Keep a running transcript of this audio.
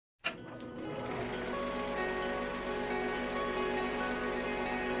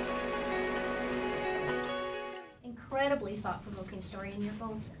incredibly thought-provoking story, and you're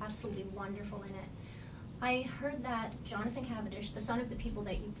both absolutely wonderful in it. I heard that Jonathan Cavendish, the son of the people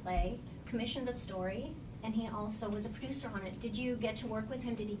that you play, commissioned the story, and he also was a producer on it. Did you get to work with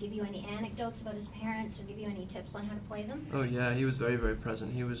him? Did he give you any anecdotes about his parents or give you any tips on how to play them? Oh yeah, he was very, very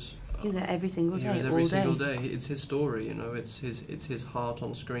present. He was there every single day, He was every single day. It's his story, you know. It's his heart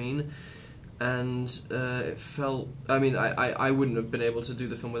on screen, and it felt. I mean, I wouldn't have been able to do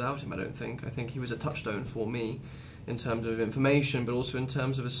the film without him. I don't think. I think he was a touchstone for me, in terms of information, but also in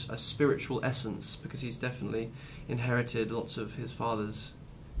terms of a spiritual essence, because he's definitely inherited lots of his father's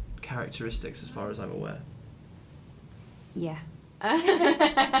characteristics, as far as I'm aware. Yeah.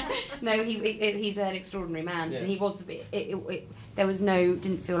 No, he's an extraordinary man. Yes. And he was. There was no.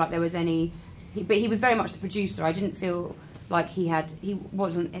 Didn't feel like there was any. But he was very much the producer. I didn't feel like he had. He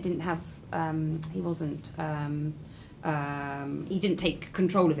wasn't. I didn't have. He wasn't. He didn't take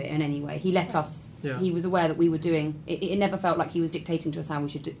control of it in any way. He let us. Yeah. He was aware that we were doing. It never felt like he was dictating to us how we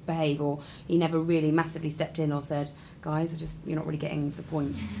should behave, or he never really massively stepped in or said, "Guys, you're not really getting the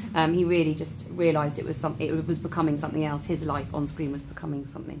point." He really just realised it was becoming something else. His life on screen was becoming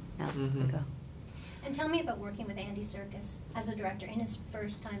something else bigger. And tell me about working with Andy Serkis as a director in his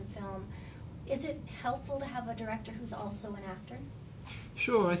first-time film. Is it helpful to have a director who's also an actor?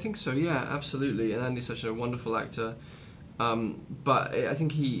 Sure, I think so. Yeah, absolutely. And Andy's such a wonderful actor. But I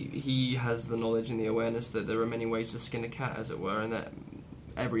think he has the knowledge and the awareness that there are many ways to skin a cat, as it were, and that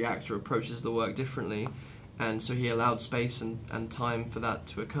every actor approaches the work differently. And so he allowed space and time for that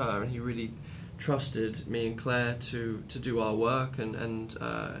to occur, and he really trusted me and Claire to do our work, and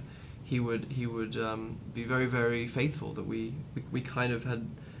he would be very, very faithful that we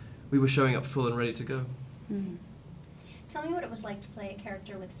were showing up full and ready to go. Mm. Tell me what it was like to play a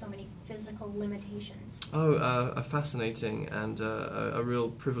character with so many physical limitations. Oh, fascinating and a real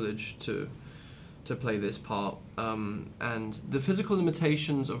privilege to play this part. And the physical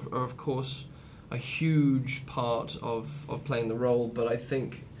limitations are of course a huge part of playing the role, but I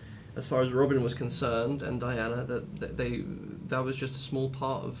think as far as Robin was concerned and Diana, that was just a small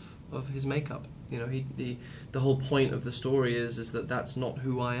part of his makeup. You know, the whole point of the story is that that's not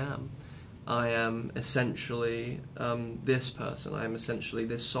who I am. I am essentially this person. I am essentially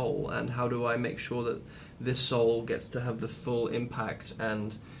this soul, and how do I make sure that this soul gets to have the full impact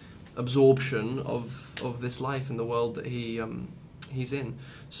and absorption of this life in the world that he's in?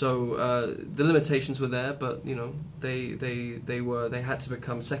 So the limitations were there, but you know they had to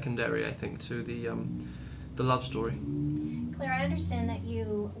become secondary, I think, to the love story. Claire, I understand that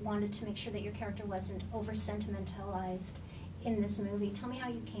you wanted to make sure that your character wasn't over sentimentalized in this movie. Tell me how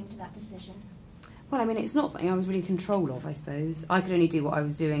you came to that decision. Well, I mean, it's not something I was really in control of, I suppose. I could only do what I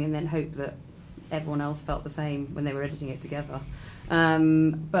was doing and then hope that everyone else felt the same when they were editing it together.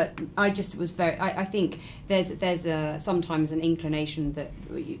 But I just was very... I think there's sometimes an inclination that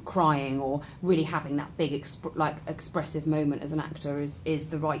crying or really having that big expressive moment as an actor is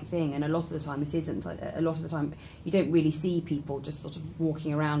the right thing, and a lot of the time it isn't. A lot of the time you don't really see people just sort of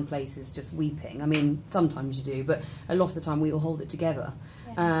walking around places just weeping. I mean, sometimes you do, but a lot of the time we all hold it together.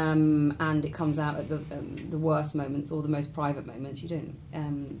 Yeah. And it comes out at the worst moments or the most private moments. You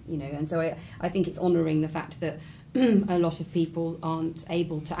don't, you know. And so I think it's honouring the fact that a lot of people aren't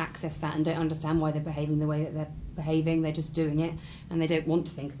able to access that and don't understand why they're behaving the way that they're behaving. They're just doing it and they don't want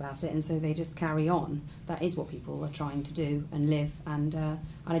to think about it, and so they just carry on. That is what people are trying to do and live, and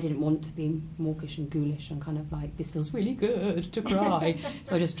I didn't want to be mawkish and ghoulish and kind of like, this feels really good to cry.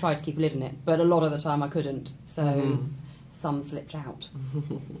 So I just tried to keep a lid on it, but a lot of the time I couldn't, so some slipped out.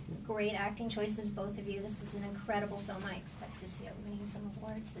 Great acting choices, both of you. This is an incredible film. I expect to see it winning some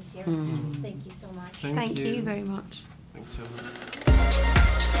awards this year. Thank you so much. Thank you very much. Thanks so much.